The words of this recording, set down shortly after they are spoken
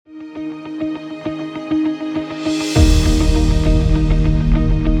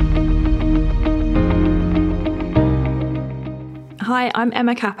Hi, I'm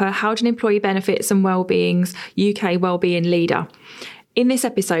Emma Capper, Howden Employee Benefits and Wellbeing's UK Wellbeing Leader. In this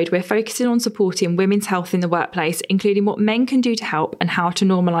episode, we're focusing on supporting women's health in the workplace, including what men can do to help and how to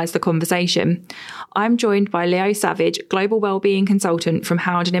normalise the conversation. I'm joined by Leo Savage, Global Wellbeing Consultant from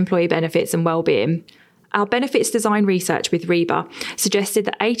Howden Employee Benefits and Wellbeing. Our benefits design research with Reba suggested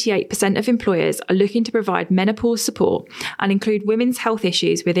that 88% of employers are looking to provide menopause support and include women's health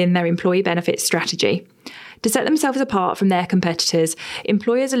issues within their employee benefits strategy. To set themselves apart from their competitors,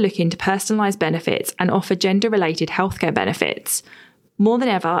 employers are looking to personalise benefits and offer gender-related healthcare benefits. More than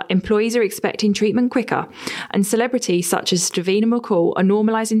ever, employees are expecting treatment quicker, and celebrities such as Davina McCall are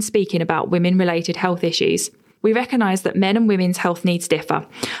normalising speaking about women-related health issues. We recognise that men and women's health needs differ,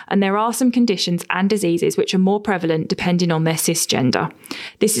 and there are some conditions and diseases which are more prevalent depending on their cisgender.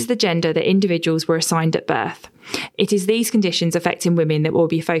 This is the gender that individuals were assigned at birth. It is these conditions affecting women that we'll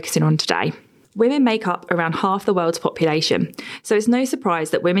be focusing on today. Women make up around half the world's population, so it's no surprise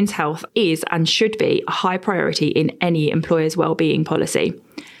that women's health is and should be a high priority in any employer's wellbeing policy.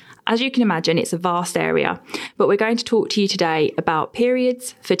 As you can imagine, it's a vast area, but we're going to talk to you today about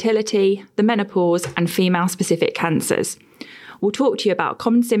periods, fertility, the menopause, and female-specific cancers. We'll talk to you about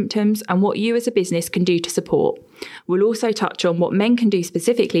common symptoms and what you as a business can do to support. We'll also touch on what men can do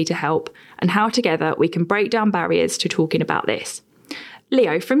specifically to help and how together we can break down barriers to talking about this.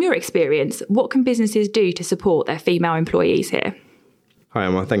 Leo, from your experience, what can businesses do to support their female employees here? Hi,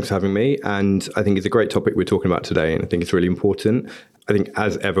 Emma. Thanks for having me. And I think it's a great topic we're talking about today, and I think it's really important. I think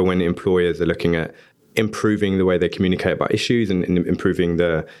as ever, when employers are looking at improving the way they communicate about issues and improving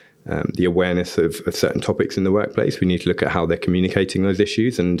the awareness of certain topics in the workplace, we need to look at how they're communicating those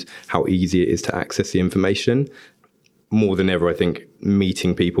issues and how easy it is to access the information. More than ever, I think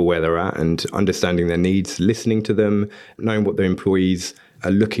meeting people where they're at and understanding their needs, listening to them, knowing what their employees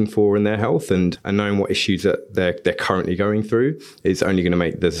are looking for in their health and knowing what issues that they're currently going through is only going to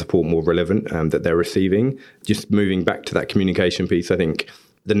make the support more relevant that they're receiving. Just moving back to that communication piece, I think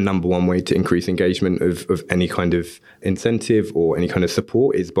the number one way to increase engagement of any kind of incentive or any kind of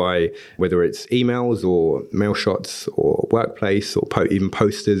support is by whether it's emails or mail shots or workplace or even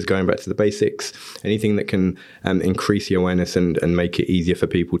posters, going back to the basics, anything that can increase the awareness and make it easier for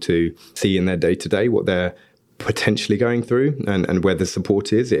people to see in their day-to-day what they're potentially going through and where the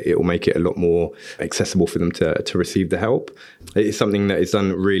support is, it will make it a lot more accessible for them to receive the help. It's something that is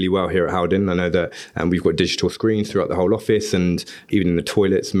done really well here at Howden. I know that we've got digital screens throughout the whole office, and even in the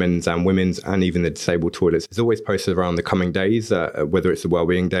toilets, men's and women's, and even the disabled toilets. There's always posters around the coming days, whether it's the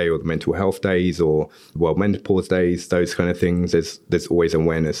Wellbeing Day or the Mental Health Days or World Menopause Days, those kind of things. There's always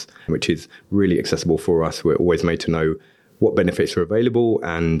awareness, which is really accessible for us. We're always made to know what benefits are available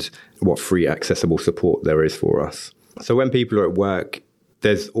and what free accessible support there is for us. So when people are at work,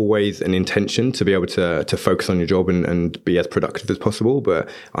 there's always an intention to be able to focus on your job and be as productive as possible. But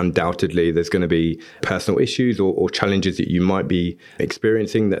undoubtedly, there's going to be personal issues or challenges that you might be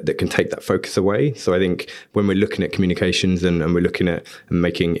experiencing that can take that focus away. So I think when we're looking at communications and we're looking at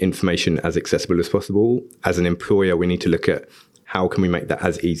making information as accessible as possible, as an employer, we need to look at how can we make that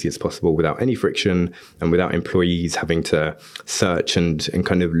as easy as possible without any friction and without employees having to search and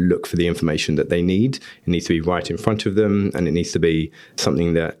kind of look for the information that they need. It needs to be right in front of them, and it needs to be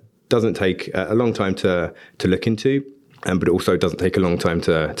something that doesn't take a long time to look into, but it also doesn't take a long time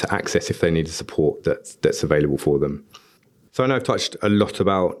to access if they need the support that's available for them. So I know I've touched a lot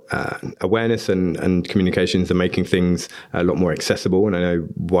about awareness and communications and making things a lot more accessible. And I know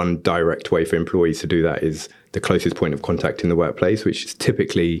one direct way for employees to do that is the closest point of contact in the workplace, which is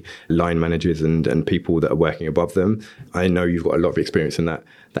typically line managers and people that are working above them. I know you've got a lot of experience in that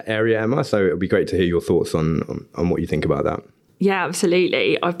area, Emma, so it would be great to hear your thoughts on what you think about that. Yeah,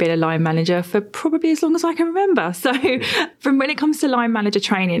 absolutely. I've been a line manager for probably as long as I can remember. So from when it comes to line manager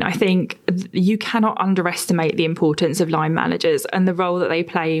training, I think you cannot underestimate the importance of line managers and the role that they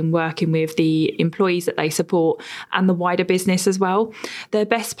play in working with the employees that they support and the wider business as well. They're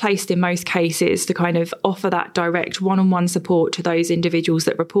best placed in most cases to kind of offer that direct one-on-one support to those individuals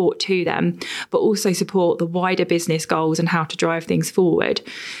that report to them, but also support the wider business goals and how to drive things forward.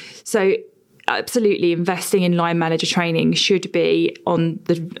 So absolutely, investing in line manager training should be on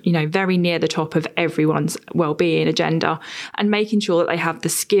the, very near the top of everyone's wellbeing agenda, and making sure that they have the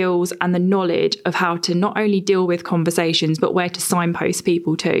skills and the knowledge of how to not only deal with conversations, but where to signpost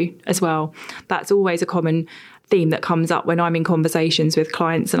people to as well. That's always a common theme that comes up when I'm in conversations with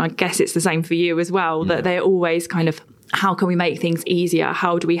clients. And I guess it's the same for you as well, that they're always kind of, how can we make things easier?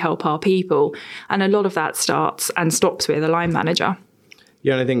 How do we help our people? And a lot of that starts and stops with a line manager.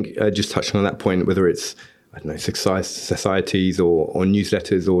 Yeah, and I think just touching on that point, whether it's I don't know, societies or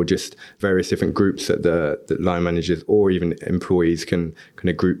newsletters or just various different groups that the line managers or even employees can kind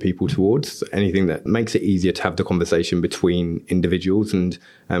of group people towards. Anything that makes it easier to have the conversation between individuals. And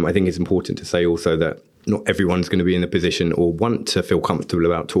I think it's important to say also that not everyone's going to be in a position or want to feel comfortable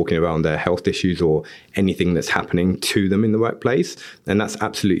about talking about their health issues or anything that's happening to them in the workplace. And that's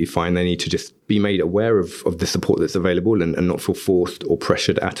absolutely fine. They need to just be made aware of the support that's available and not feel forced or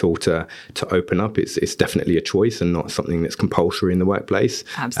pressured at all to open up. It's definitely a choice and not something that's compulsory in the workplace.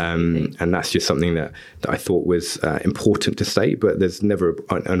 Absolutely. And that's just something that I thought was important to state, but there's never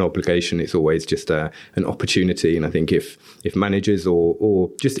an obligation. It's always just an opportunity. And I think if managers or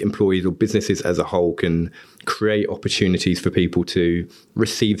just employees or businesses as a whole can create opportunities for people to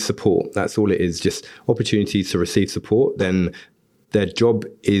receive support, that's all it is, just opportunities to receive support, then their job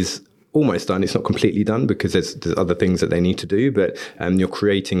is almost done. It's not completely done because there's other things that they need to do, but you're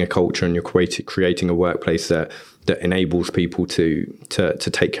creating a culture and you're creating a workplace that enables people to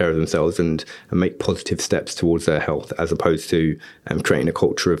take care of themselves and make positive steps towards their health, as opposed to creating a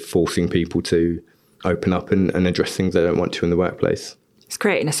culture of forcing people to open up and address things they don't want to in the workplace. It's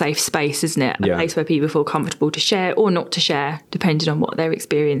creating a safe space, isn't it? A place where people feel comfortable to share or not to share, depending on what their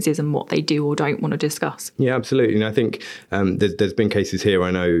experience is and what they do or don't want to discuss. Yeah, absolutely. And I think there's been cases here, I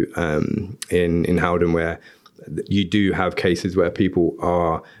know, in Howden where you do have cases where people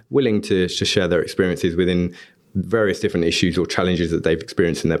are willing to share their experiences within various different issues or challenges that they've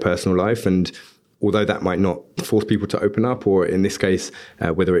experienced in their personal life. And although that might not force people to open up, or in this case,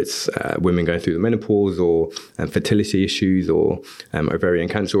 whether it's women going through the menopause or fertility issues or ovarian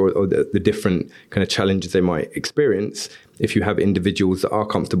cancer or the different kind of challenges they might experience, if you have individuals that are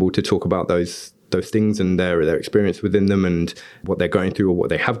comfortable to talk about those things and their experience within them and what they're going through or what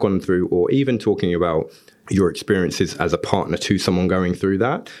they have gone through, or even talking about your experiences as a partner to someone going through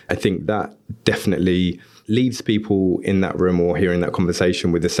that, I think that definitely leaves people in that room or hearing that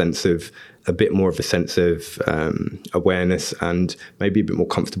conversation with a bit more of a sense of awareness and maybe a bit more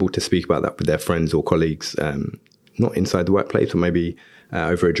comfortable to speak about that with their friends or colleagues, not inside the workplace, or maybe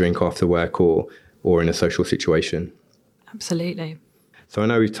over a drink after work or in a social situation. Absolutely. So I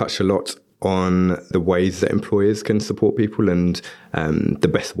know we've touched a lot on the ways that employers can support people and the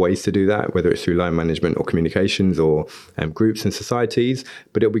best ways to do that, whether it's through line management or communications or groups and societies.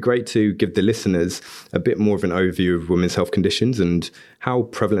 But it'll be great to give the listeners a bit more of an overview of women's health conditions and how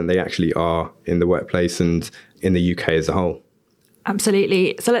prevalent they actually are in the workplace and in the UK as a whole.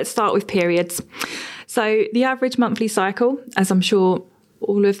 Absolutely. So let's start with periods. So the average monthly cycle, as I'm sure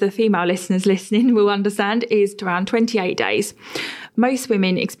all of the female listeners listening will understand, is around 28 days. Most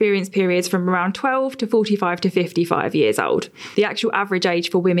women experience periods from around 12 to 45 to 55 years old. The actual average age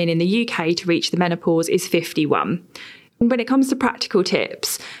for women in the UK to reach the menopause is 51. When it comes to practical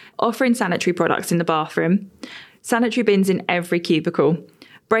tips, offering sanitary products in the bathroom, sanitary bins in every cubicle,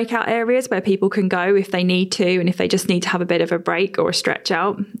 breakout areas where people can go if they need to and if they just need to have a bit of a break or a stretch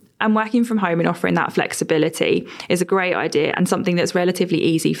out, and working from home and offering that flexibility is a great idea and something that's relatively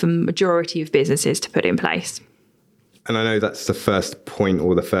easy for the majority of businesses to put in place. And I know that's the first point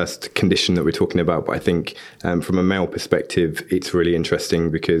or the first condition that we're talking about, but I think from a male perspective, it's really interesting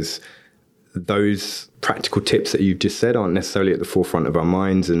because those practical tips that you've just said aren't necessarily at the forefront of our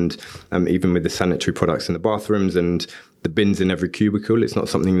minds. And even with the sanitary products in the bathrooms and the bins in every cubicle, it's not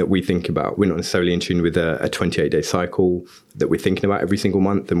something that we think about. We're not necessarily in tune with a 28-day cycle that we're thinking about every single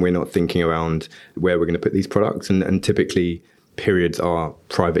month, and we're not thinking around where we're going to put these products. And typically, periods are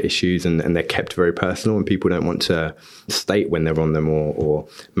private issues and they're kept very personal, and people don't want to state when they're on them or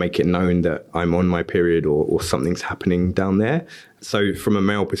make it known that I'm on my period or something's happening down there. So from a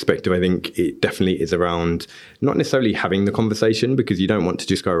male perspective, I think it definitely is around not necessarily having the conversation, because you don't want to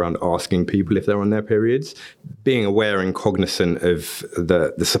just go around asking people if they're on their periods, being aware and cognizant of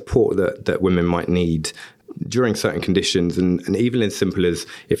the support that women might need during certain conditions, and even as simple as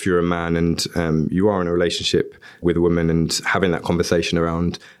if you're a man and you are in a relationship with a woman, and having that conversation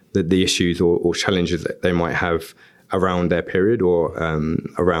around the issues or challenges that they might have around their period or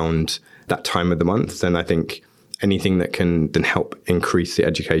around that time of the month, then I think anything that can then help increase the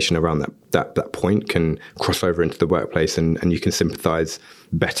education around that point can cross over into the workplace, and you can sympathise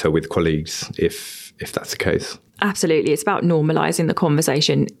better with colleagues if that's the case. Absolutely. It's about normalising the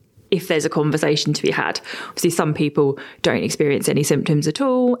conversation if there's a conversation to be had. Obviously, some people don't experience any symptoms at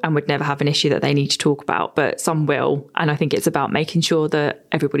all and would never have an issue that they need to talk about, but some will. And I think it's about making sure that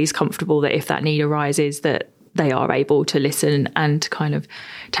everybody's comfortable that if that need arises, that they are able to listen and kind of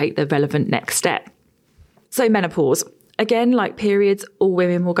take the relevant next step. So menopause. Again, like periods, all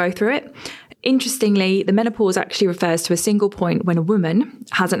women will go through it. Interestingly, the menopause actually refers to a single point when a woman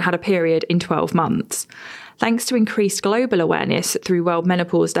hasn't had a period in 12 months. Thanks to increased global awareness through World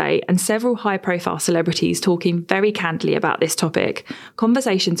Menopause Day and several high-profile celebrities talking very candidly about this topic,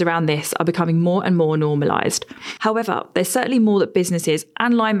 conversations around this are becoming more and more normalised. However, there's certainly more that businesses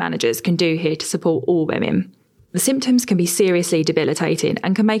and line managers can do here to support all women. The symptoms can be seriously debilitating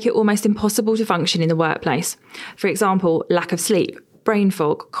and can make it almost impossible to function in the workplace. For example, lack of sleep, brain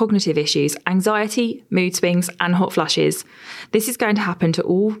fog, cognitive issues, anxiety, mood swings, and hot flushes. This is going to happen to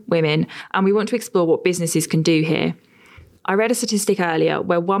all women, and we want to explore what businesses can do here. I read a statistic earlier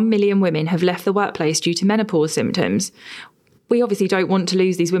where 1 million women have left the workplace due to menopause symptoms. We obviously don't want to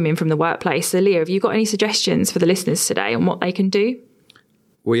lose these women from the workplace. So, Leah, have you got any suggestions for the listeners today on what they can do?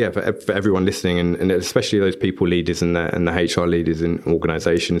 Well, yeah, for everyone listening, and especially those people leaders and the HR leaders in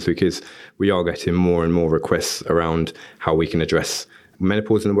organisations, because we are getting more and more requests around how we can address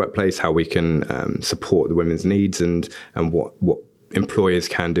menopause in the workplace, how we can support the women's needs, and what employers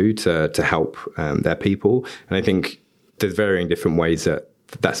can do to help their people. And I think there's varying different ways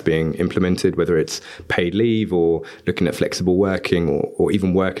that's being implemented, whether it's paid leave or looking at flexible working or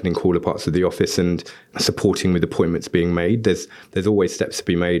even working in cooler parts of the office and supporting with appointments being made. There's always steps to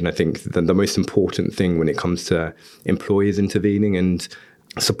be made. And I think the most important thing when it comes to employers intervening and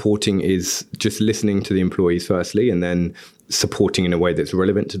supporting is just listening to the employees firstly, and then supporting in a way that's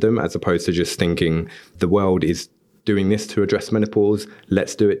relevant to them, as opposed to just thinking the world is doing this to address menopause,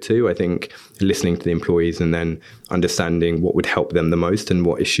 let's do it too. I think listening to the employees and then understanding what would help them the most and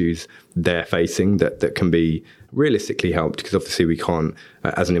what issues they're facing that can be realistically helped, because obviously we can't,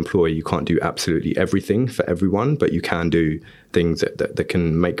 as an employer, you can't do absolutely everything for everyone, but you can do things that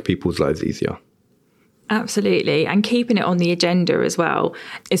can make people's lives easier. Absolutely. And keeping it on the agenda as well.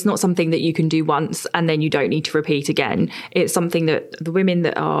 It's not something that you can do once and then you don't need to repeat again. It's something that the women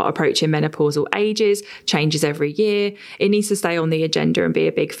that are approaching menopausal ages changes every year. It needs to stay on the agenda and be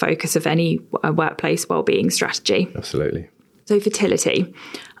a big focus of any workplace wellbeing strategy. Absolutely. So fertility.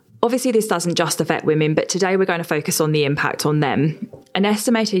 Obviously, this doesn't just affect women, but today we're going to focus on the impact on them. An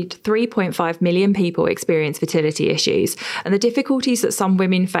estimated 3.5 million people experience fertility issues, and the difficulties that some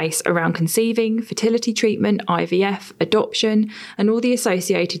women face around conceiving, fertility treatment, IVF, adoption, and all the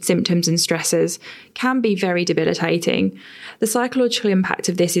associated symptoms and stressors can be very debilitating. The psychological impact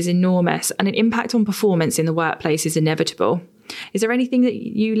of this is enormous, and an impact on performance in the workplace is inevitable. Is there anything that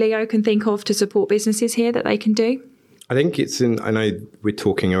you, Leo, can think of to support businesses here that they can do? I think I know we're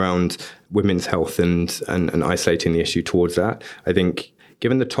talking around women's health and isolating the issue towards that. I think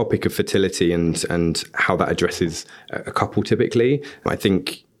given the topic of fertility and how that addresses a couple typically, I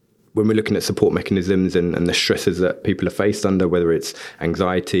think when we're looking at support mechanisms and the stresses that people are faced under, whether it's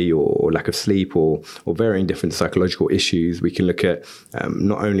anxiety or lack of sleep or varying different psychological issues, we can look at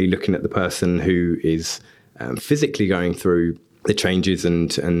not only looking at the person who is physically going through the changes and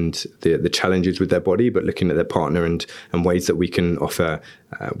the challenges with their body, but looking at their partner and ways that we can offer,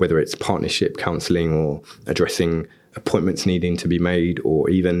 whether it's partnership counselling or addressing appointments needing to be made, or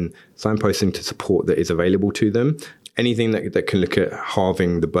even signposting to support that is available to them. Anything that can look at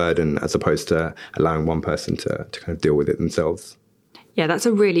halving the burden as opposed to allowing one person to kind of deal with it themselves. Yeah, that's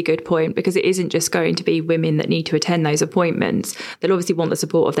a really good point, because it isn't just going to be women that need to attend those appointments. They'll obviously want the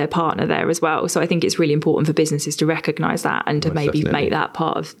support of their partner there as well. So I think it's really important for businesses to recognise that and to maybe make that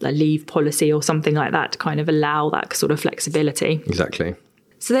part of a leave policy or something like that to kind of allow that sort of flexibility. Exactly.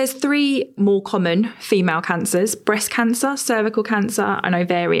 So there's 3 more common female cancers: breast cancer, cervical cancer, and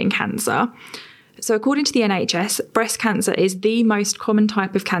ovarian cancer. So according to the NHS, breast cancer is the most common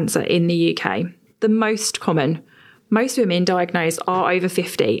type of cancer in the UK. The most common. Most women diagnosed are over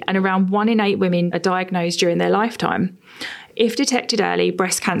 50, and around 1 in 8 women are diagnosed during their lifetime. If detected early,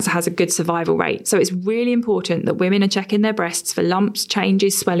 breast cancer has a good survival rate, so it's really important that women are checking their breasts for lumps,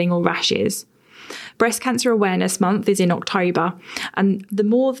 changes, swelling or rashes. Breast Cancer Awareness Month is in October, and the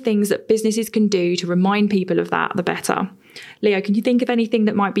more things that businesses can do to remind people of that, the better. Leo, can you think of anything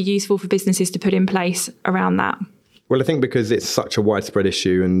that might be useful for businesses to put in place around that? Well, I think because it's such a widespread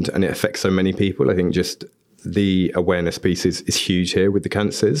issue and it affects so many people, I think just the awareness piece is huge here with the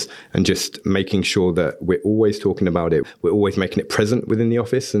cancers, and just making sure that we're always talking about it. We're always making it present within the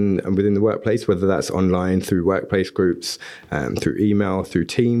office and within the workplace, whether that's online through workplace groups, through email, through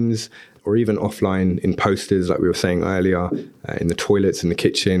Teams, or even offline in posters, like we were saying earlier, in the toilets, in the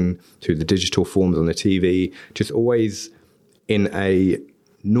kitchen, through the digital forms on the TV, just always in a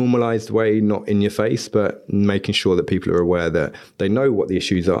normalised way, not in your face, but making sure that people are aware that they know what the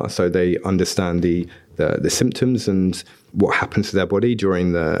issues are, so they understand the symptoms and what happens to their body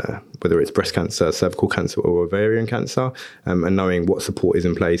during whether it's breast cancer, cervical cancer or ovarian cancer, and knowing what support is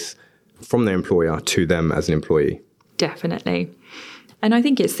in place from their employer to them as an employee. Definitely. And I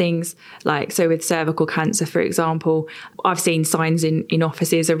think it's things like, so with cervical cancer, for example, I've seen signs in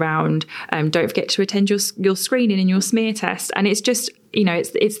offices around, don't forget to attend your screening and your smear test. And it's just,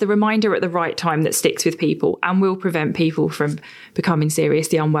 it's the reminder at the right time that sticks with people and will prevent people from becoming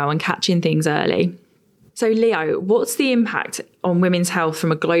seriously unwell and catching things early. So Leo, what's the impact on women's health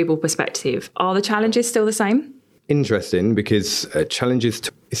from a global perspective? Are the challenges still the same? Interesting because the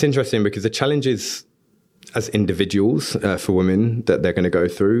challenges as individuals for women that they're going to go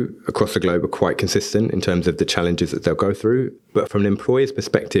through across the globe are quite consistent in terms of the challenges that they'll go through. But from an employer's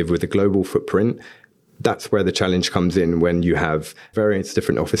perspective with a global footprint, that's where the challenge comes in when you have various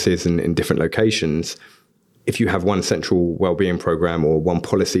different offices in different locations. If you have one central wellbeing program or one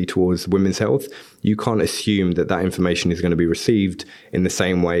policy towards women's health, you can't assume that information is going to be received in the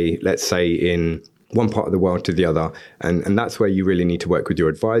same way, let's say, in one part of the world to the other. And that's where you really need to work with your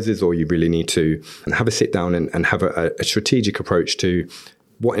advisors, or you really need to have a sit down and have a strategic approach to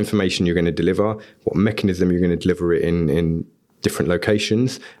what information you're going to deliver, what mechanism you're going to deliver it in different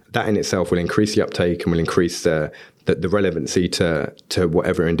locations. That in itself will increase the uptake and will increase the relevancy to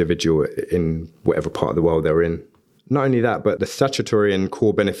whatever individual in whatever part of the world they're in. Not only that, but the statutory and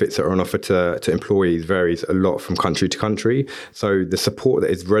core benefits that are on offer to employees varies a lot from country to country. So the support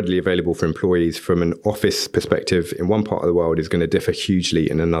that is readily available for employees from an office perspective in one part of the world is going to differ hugely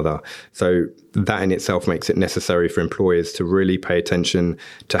in another. So that in itself makes it necessary for employers to really pay attention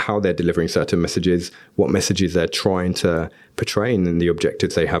to how they're delivering certain messages, what messages they're trying to portray, and the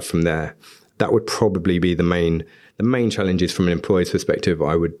objectives they have from there. That would probably be the main challenges from an employer's perspective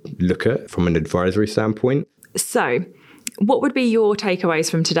I would look at from an advisory standpoint. So, what would be your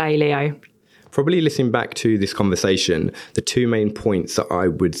takeaways from today, Leo? Probably listening back to this conversation, the two main points that I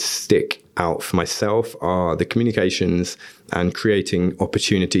would stick out for myself are the communications and creating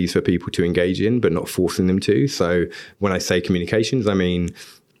opportunities for people to engage in, but not forcing them to. So when I say communications, I mean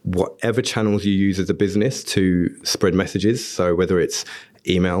whatever channels you use as a business to spread messages. So whether it's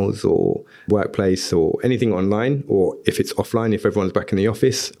emails or workplace or anything online, or if it's offline, if everyone's back in the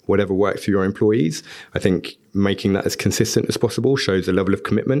office, whatever works for your employees. I think making that as consistent as possible shows a level of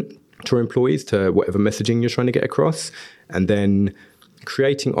commitment to our employees to whatever messaging you're trying to get across. And then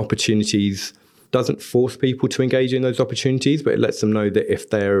creating opportunities doesn't force people to engage in those opportunities, but it lets them know that if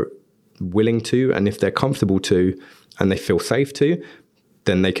they're willing to and if they're comfortable to and they feel safe to,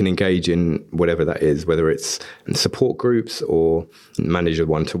 then they can engage in whatever that is, whether it's support groups or manager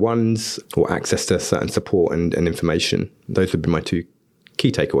one-to-ones or access to certain support and information. Those would be my two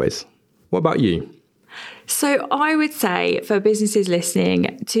key takeaways. What about you? So I would say for businesses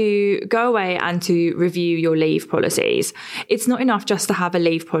listening to go away and to review your leave policies. It's not enough just to have a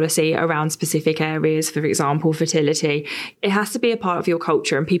leave policy around specific areas, for example, fertility. It has to be a part of your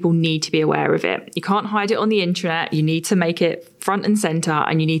culture and people need to be aware of it. You can't hide it on the internet. You need to make it front and centre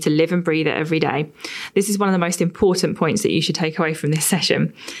and you need to live and breathe it every day. This is one of the most important points that you should take away from this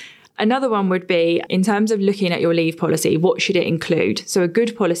session. Another one would be, in terms of looking at your leave policy, what should it include? So a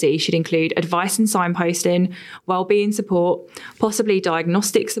good policy should include advice and signposting, wellbeing support, possibly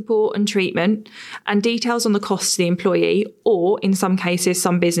diagnostic support and treatment, and details on the cost to the employee, or in some cases,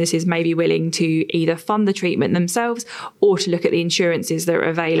 some businesses may be willing to either fund the treatment themselves or to look at the insurances that are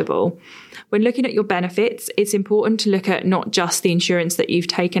available. When looking at your benefits, it's important to look at not just the insurance that you've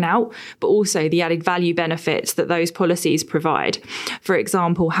taken out, but also the added value benefits that those policies provide. For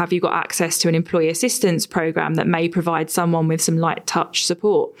example, have you got access to an employee assistance program that may provide someone with some light touch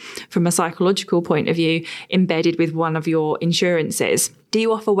support from a psychological point of view embedded with one of your insurances? Do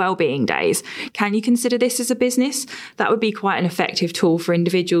you offer wellbeing days? Can you consider this as a business? That would be quite an effective tool for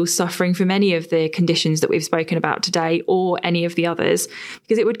individuals suffering from any of the conditions that we've spoken about today or any of the others,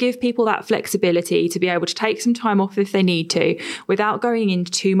 because it would give people that flexibility to be able to take some time off if they need to without going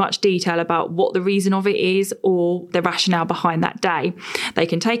into too much detail about what the reason of it is or the rationale behind that day. They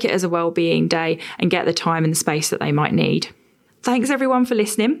can take it as a wellbeing day and get the time and the space that they might need. Thanks everyone for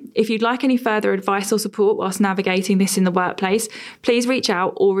listening. If you'd like any further advice or support whilst navigating this in the workplace, please reach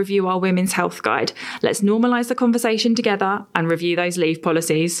out or review our Women's Health Guide. Let's normalise the conversation together and review those leave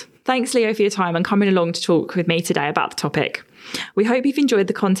policies. Thanks Leo for your time and coming along to talk with me today about the topic. We hope you've enjoyed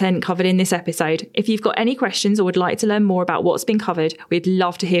the content covered in this episode. If you've got any questions or would like to learn more about what's been covered, we'd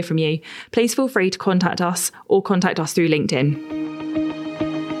love to hear from you. Please feel free to contact us or contact us through LinkedIn.